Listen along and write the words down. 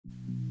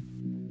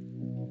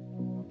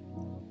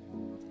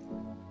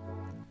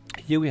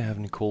Here we have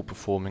Nicole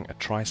performing a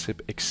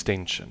tricep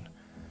extension.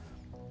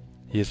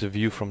 Here's a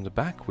view from the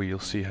back where you'll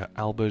see her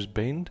elbows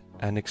bend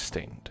and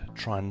extend.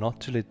 Try not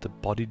to let the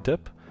body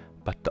dip,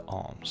 but the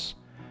arms.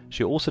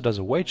 She also does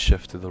a weight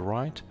shift to the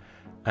right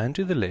and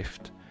to the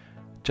left,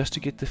 just to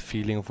get the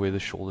feeling of where the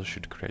shoulders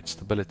should create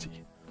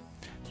stability.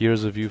 Here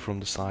is a view from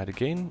the side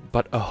again,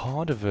 but a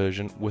harder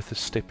version with a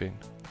step in.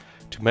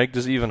 To make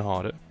this even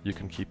harder, you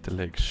can keep the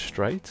legs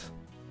straight,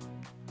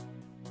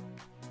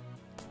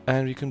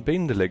 and you can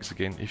bend the legs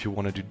again if you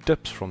want to do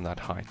dips from that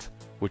height,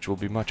 which will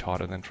be much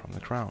harder than from the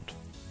ground.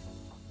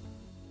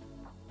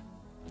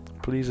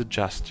 Please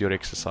adjust your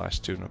exercise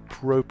to an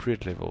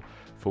appropriate level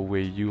for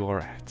where you are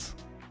at.